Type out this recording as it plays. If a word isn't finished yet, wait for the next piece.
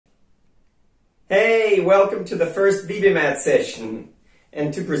Hey, welcome to the first ViViMaT session.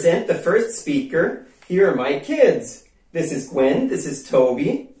 And to present the first speaker, here are my kids. This is Gwen, this is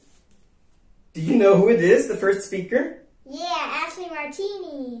Toby. Do you know who it is, the first speaker? Yeah, Ashlie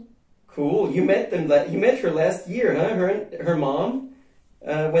Martini. Cool, you met her last year, huh? Her and her mom,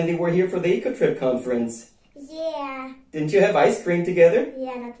 when they were here for the Eco Trip conference. Yeah. Didn't you have ice cream together?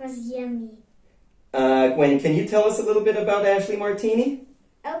 Yeah, that was yummy. Gwen, can you tell us a little bit about Ashlie Martini?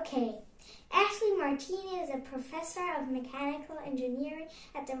 Okay. Ashlie Martini is a professor of mechanical engineering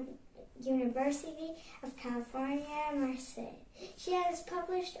at the University of California, Merced. She has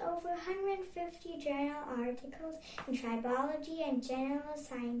published over 150 journal articles in tribology and general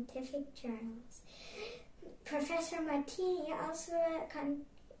scientific journals. Professor Martini also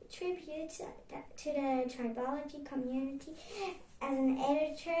contributes to the tribology community as an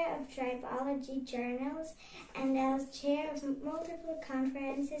editor of tribology journals and as chair of multiple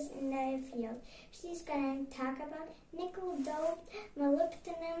conferences in the field. She's going to talk about nickel-doped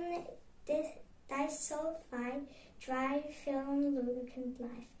molybdenum disulfide dry film lubricant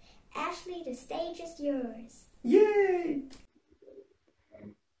life. Ashlie, the stage is yours. Yay!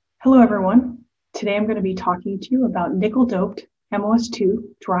 Hello everyone. Today I'm going to be talking to you about nickel-doped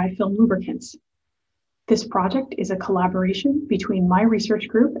MOS2 dry film lubricants. This project is a collaboration between my research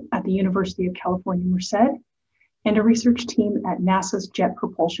group at the University of California, Merced, and a research team at NASA's Jet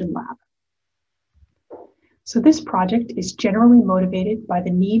Propulsion Lab. So this project is generally motivated by the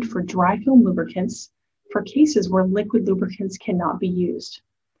need for dry film lubricants for cases where liquid lubricants cannot be used.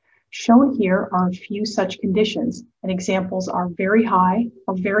 Shown here are a few such conditions, and examples are very high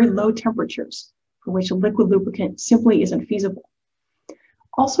or very low temperatures for which a liquid lubricant simply isn't feasible.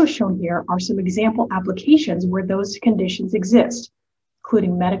 Also shown here are some example applications where those conditions exist,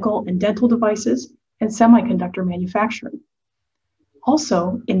 including medical and dental devices and semiconductor manufacturing.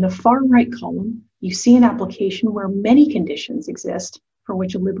 Also, in the far right column, you see an application where many conditions exist for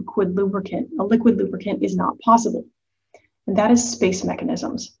which a liquid lubricant is not possible, and that is space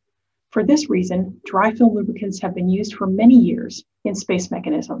mechanisms. For this reason, dry film lubricants have been used for many years in space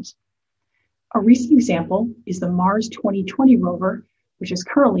mechanisms. A recent example is the Mars 2020 rover, which is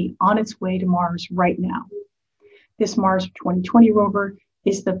currently on its way to Mars right now. This Mars 2020 rover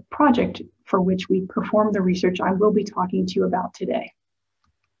is the project for which we performed the research I will be talking to you about today.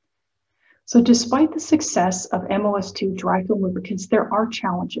 So despite the success of MOS2 dry film lubricants, there are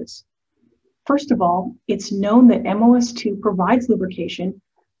challenges. First of all, it's known that MOS2 provides lubrication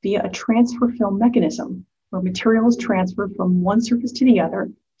via a transfer film mechanism, where material is transferred from one surface to the other,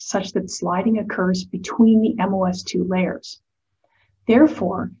 such that sliding occurs between the MOS2 layers.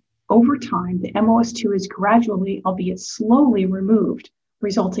 Therefore, over time, the MOS2 is gradually, albeit slowly, removed,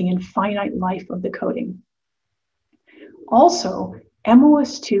 resulting in finite life of the coating. Also,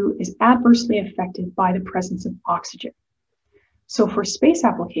 MOS2 is adversely affected by the presence of oxygen. So for space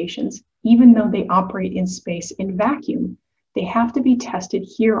applications, even though they operate in space in vacuum, they have to be tested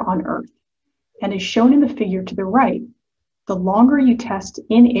here on Earth. And as shown in the figure to the right, the longer you test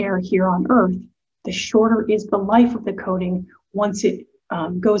in air here on Earth, the shorter is the life of the coating once it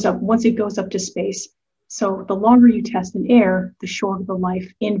goes up to space. So the longer you test in air, the shorter the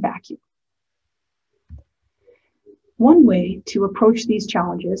life in vacuum. One way to approach these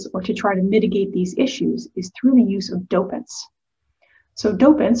challenges or to try to mitigate these issues is through the use of dopants. So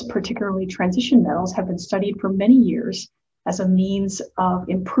dopants, particularly transition metals, have been studied for many years as a means of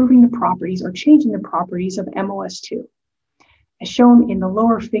improving the properties or changing the properties of MOS2. As shown in the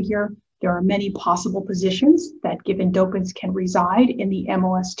lower figure, there are many possible positions that given dopants can reside in the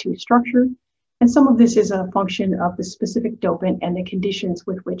MOS2 structure, and some of this is a function of the specific dopant and the conditions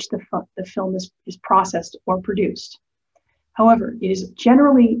with which the film is processed or produced. However, it is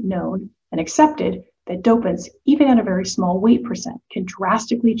generally known and accepted that dopants, even at a very small weight percent, can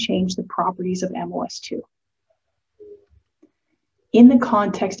drastically change the properties of MOS2. In the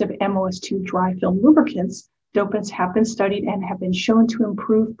context of MOS2 dry film lubricants, dopants have been studied and have been shown to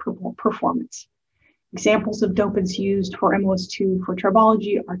improve performance. Examples of dopants used for MOS2 for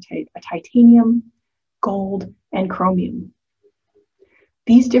tribology are titanium, gold, and chromium.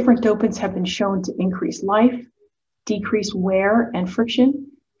 These different dopants have been shown to increase life, decrease wear and friction,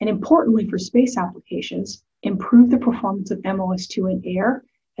 and importantly for space applications, improve the performance of MOS2 in air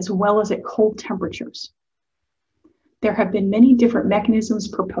as well as at cold temperatures. There have been many different mechanisms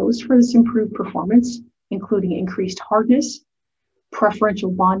proposed for this improved performance, including increased hardness,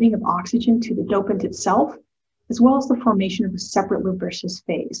 preferential bonding of oxygen to the dopant itself, as well as the formation of a separate lubricious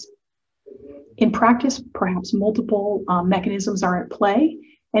phase. In practice, perhaps multiple mechanisms are at play,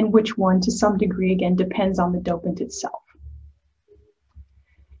 and which one to some degree, again, depends on the dopant itself.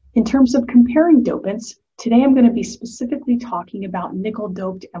 In terms of comparing dopants, today I'm going to be specifically talking about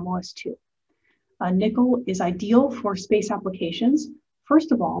nickel-doped MOS2. Nickel is ideal for space applications,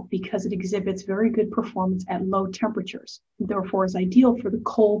 first of all, because it exhibits very good performance at low temperatures, and therefore is ideal for the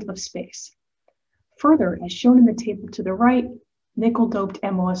cold of space. Further, as shown in the table to the right, nickel-doped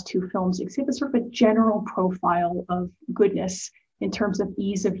MOS2 films exhibit sort of a general profile of goodness in terms of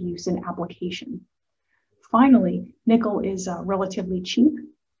ease of use and application. Finally, nickel is relatively cheap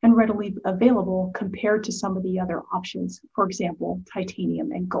and readily available compared to some of the other options, for example,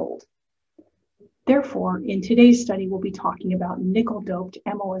 titanium and gold. Therefore, in today's study, we'll be talking about nickel-doped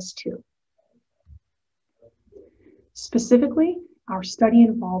MOS2. Specifically, our study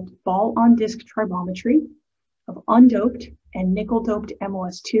involved ball-on-disc tribometry of undoped and nickel-doped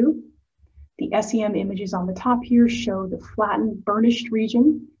MOS2. The SEM images on the top here show the flattened burnished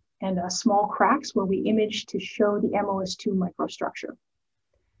region and small cracks where we imaged to show the MOS2 microstructure.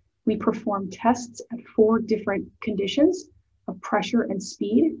 We performed tests at 4 different conditions of pressure and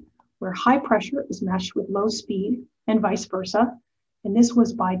speed, where high pressure is matched with low speed and vice versa. And this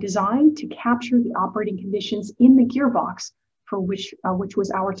was by design to capture the operating conditions in the gearbox for which was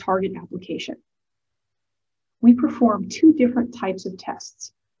our target application. We performed 2 different types of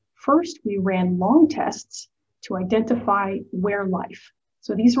tests. First, we ran long tests to identify wear life.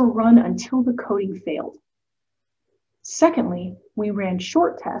 So these were run until the coating failed. Secondly, we ran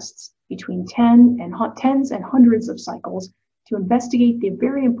short tests between tens and hundreds of cycles to investigate the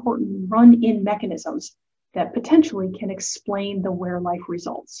very important run-in mechanisms that potentially can explain the wear life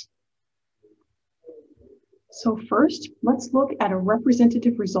results. So first, let's look at a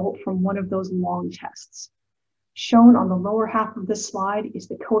representative result from one of those long tests. Shown on the lower half of this slide is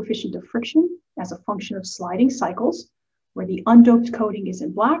the coefficient of friction as a function of sliding cycles, where the undoped coating is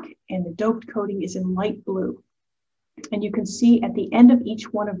in black and the doped coating is in light blue. And you can see at the end of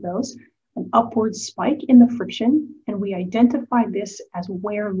each one of those, an upward spike in the friction, and we identify this as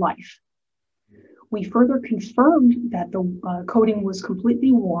wear life. We further confirmed that the coating was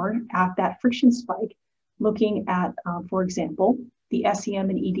completely worn at that friction spike, looking at, for example, the SEM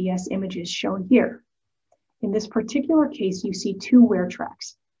and EDS images shown here. In this particular case, you see 2 wear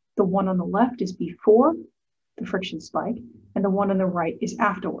tracks. The one on the left is before the friction spike, and the one on the right is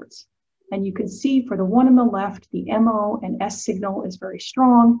afterwards. And you can see for the one on the left, the MO and S signal is very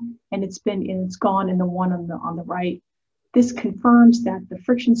strong, and it's gone in the one on the right. This confirms that the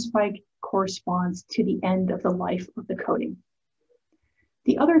friction spike corresponds to the end of the life of the coating.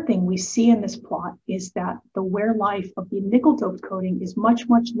 The other thing we see in this plot is that the wear life of the nickel-doped coating is much,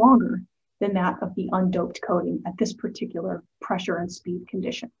 much longer than that of the undoped coating at this particular pressure and speed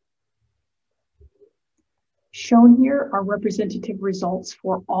condition. Shown here are representative results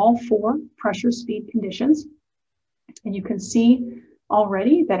for all 4 pressure speed conditions. And you can see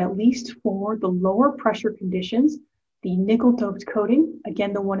already that at least for the lower pressure conditions, the nickel-doped coating,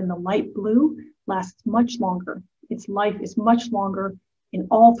 again, the one in the light blue, lasts much longer. Its life is much longer in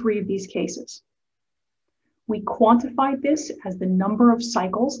all 3 of these cases. We quantified this as the number of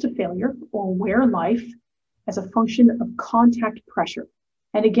cycles to failure, or wear life, as a function of contact pressure.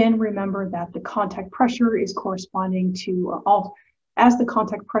 And again, remember that the contact pressure is corresponding to as the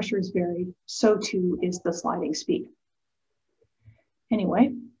contact pressure is varied, so too is the sliding speed.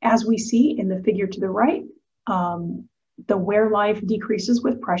 Anyway, as we see in the figure to the right, the wear life decreases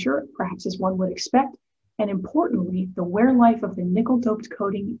with pressure, perhaps as one would expect. And importantly, the wear life of the nickel-doped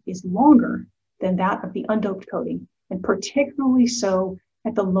coating is longer than that of the undoped coating, and particularly so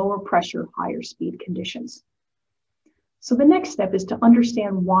at the lower pressure, higher speed conditions. So the next step is to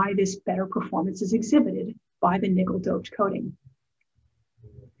understand why this better performance is exhibited by the nickel-doped coating.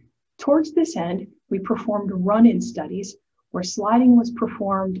 Towards this end, we performed run-in studies where sliding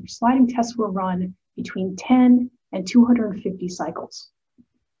tests were run between 10 and 250 cycles.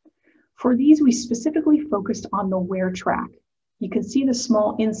 For these, we specifically focused on the wear track. You can see the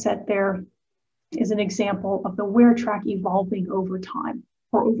small inset there is an example of the wear track evolving over time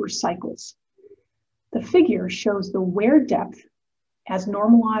or over cycles. The figure shows the wear depth as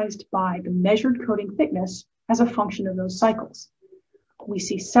normalized by the measured coating thickness as a function of those cycles. We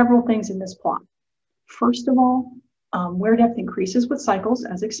see several things in this plot. First of all, wear depth increases with cycles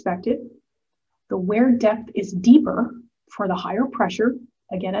as expected. The wear depth is deeper for the higher pressure,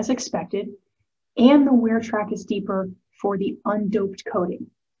 again as expected, and the wear track is deeper for the undoped coating,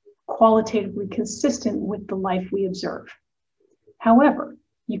 qualitatively consistent with the life we observe. However,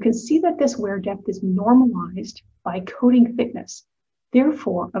 you can see that this wear depth is normalized by coating thickness.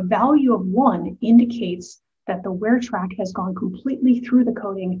 Therefore, a value of 1 indicates that the wear track has gone completely through the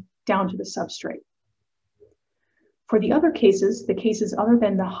coating down to the substrate. For the other cases, the cases other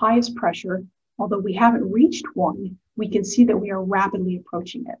than the highest pressure, although we haven't reached 1, we can see that we are rapidly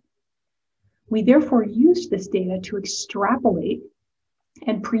approaching it. We therefore used this data to extrapolate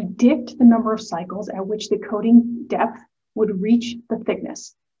and predict the number of cycles at which the coating depth would reach the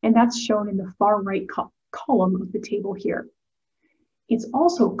thickness. And that's shown in the far right column of the table here. It's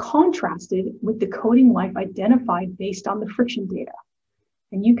also contrasted with the coating life identified based on the friction data.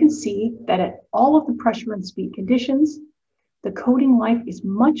 And you can see that at all of the pressure and speed conditions, the coating life is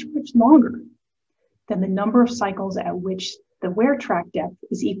much, much longer than the number of cycles at which the wear track depth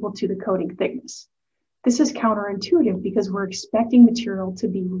is equal to the coating thickness. This is counterintuitive because we're expecting material to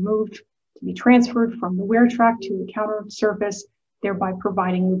be removed, to be transferred from the wear track to the counter surface, thereby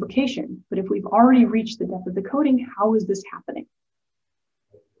providing lubrication. But if we've already reached the depth of the coating, how is this happening?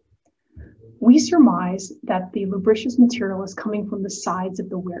 We surmise that the lubricious material is coming from the sides of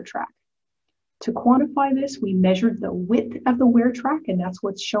the wear track. To quantify this, we measured the width of the wear track, and that's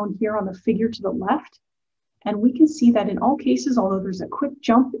what's shown here on the figure to the left. And we can see that in all cases, although there's a quick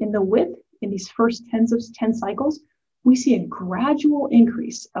jump in the width in these first 10 cycles, we see a gradual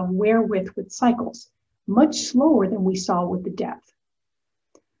increase of wear width with cycles, much slower than we saw with the depth.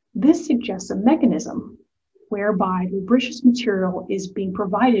 This suggests a mechanism whereby lubricious material is being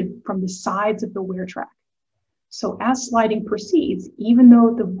provided from the sides of the wear track. So as sliding proceeds, even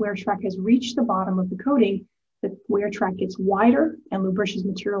though the wear track has reached the bottom of the coating, the wear track gets wider and lubricious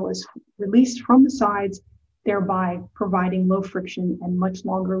material is released from the sides, thereby providing low friction and much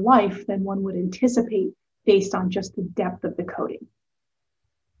longer life than one would anticipate based on just the depth of the coating.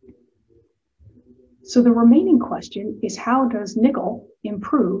 So the remaining question is, how does nickel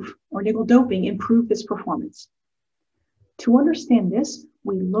improve, or nickel doping improve this performance? To understand this,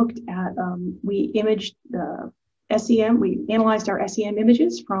 we looked at, we imaged the SEM, we analyzed our SEM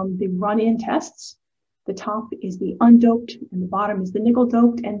images from the run-in tests. The top is the undoped and the bottom is the nickel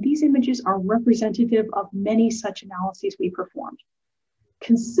doped, and these images are representative of many such analyses we performed.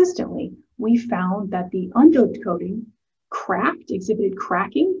 Consistently, we found that the undoped coating exhibited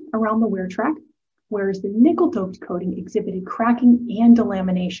cracking around the wear track, whereas the nickel-doped coating exhibited cracking and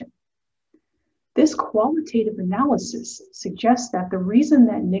delamination. This qualitative analysis suggests that the reason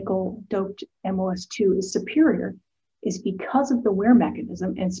that nickel-doped MOS2 is superior is because of the wear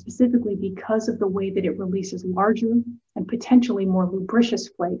mechanism, and specifically because of the way that it releases larger and potentially more lubricious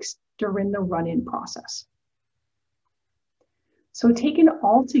flakes during the run-in process. So taken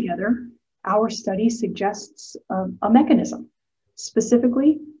all together, our study suggests a mechanism.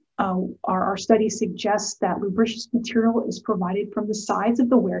 Specifically, our study suggests that lubricious material is provided from the sides of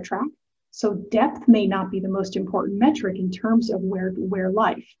the wear track, so depth may not be the most important metric in terms of wear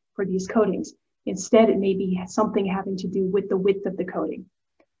life for these coatings. Instead, it may be something having to do with the width of the coating.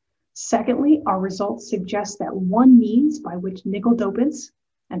 Secondly, our results suggest that one means by which nickel dopants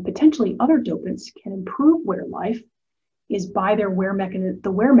and potentially other dopants can improve wear life is by the wear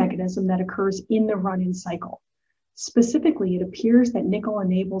mechanism that occurs in the run-in cycle. Specifically, it appears that nickel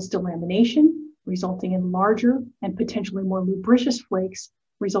enables delamination, resulting in larger and potentially more lubricious flakes,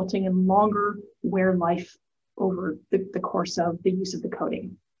 resulting in longer wear life over the course of the use of the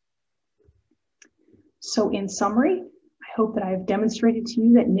coating. So in summary, I hope that I have demonstrated to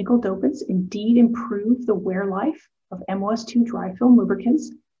you that nickel dopants indeed improve the wear life of MOS2 dry film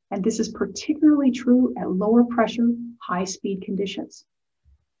lubricants, and this is particularly true at lower pressure, high speed conditions.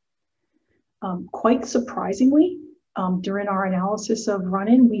 Quite surprisingly, during our analysis of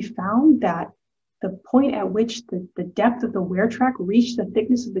run-in, we found that the point at which the depth of the wear track reached the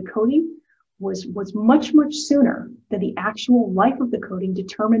thickness of the coating was much, much sooner than the actual life of the coating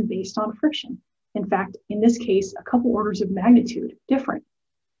determined based on friction. In fact, in this case, a couple orders of magnitude different.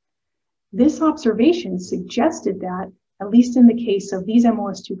 This observation suggested that, at least in the case of these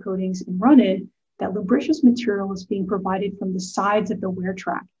MOS2 coatings in run-in, that lubricious material is being provided from the sides of the wear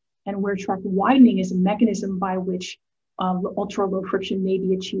track, and wear track widening is a mechanism by which ultra low friction may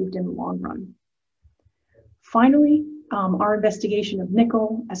be achieved in the long run. Finally, our investigation of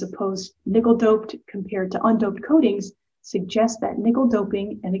nickel as opposed nickel doped compared to undoped coatings suggests that nickel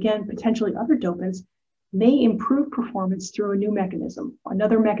doping, and again, potentially other dopants, may improve performance through a new mechanism,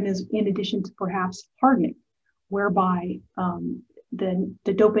 another mechanism in addition to perhaps hardening, whereby the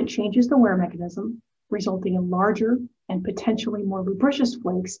dopant changes the wear mechanism, resulting in larger and potentially more lubricious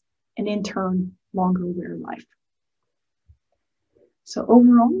flakes, and in turn, longer wear life. So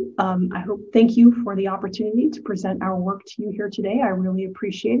overall, thank you for the opportunity to present our work to you here today. I really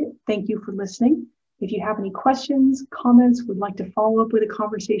appreciate it. Thank you for listening. If you have any questions, comments, would like to follow up with a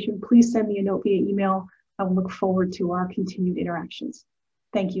conversation, please send me a note via email. I will look forward to our continued interactions.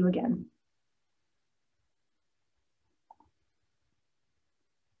 Thank you again.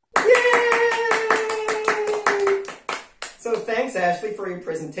 thanks, Ashlie, for your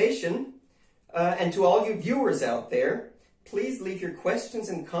presentation. And to all you viewers out there, please leave your questions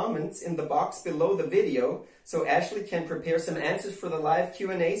and comments in the box below the video so Ashlie can prepare some answers for the live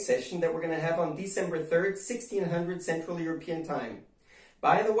Q&A session that we're going to have on December 3rd, 1600 Central European Time.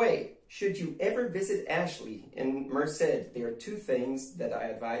 By the way, should you ever visit Ashlie in Merced, there are two things that I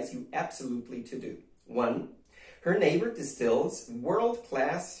advise you absolutely to do. One, her neighbor distills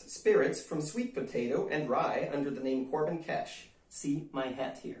world-class spirits from sweet potato and rye under the name Corbin Cash. See my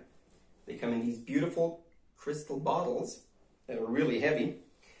hat here. They come in these beautiful crystal bottles that are really heavy.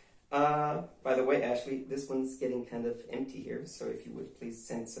 By the way, Ashlie, this one's getting kind of empty here, so if you would please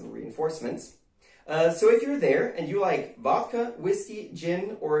send some reinforcements. So if you're there and you like vodka, whiskey,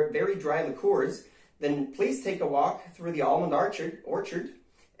 gin, or very dry liqueurs, then please take a walk through the almond orchard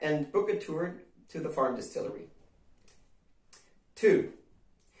and book a tour to the farm distillery. 2,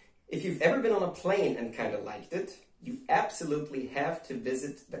 if you've ever been on a plane and kind of liked it, you absolutely have to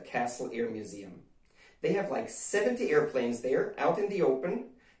visit the Castle Air Museum. They have like 70 airplanes there out in the open.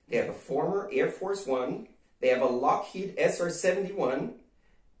 They have a former Air Force One. They have a Lockheed SR-71.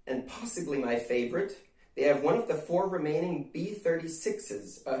 And possibly my favorite, they have one of the 4 remaining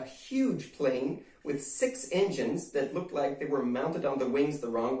B-36s, a huge plane with 6 engines that looked like they were mounted on the wings the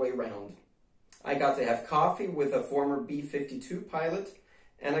wrong way round. I got to have coffee with a former B-52 pilot,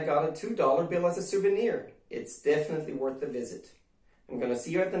 and I got a $2 bill as a souvenir. It's definitely worth the visit. I'm going to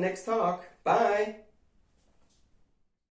see you at the next talk. Bye!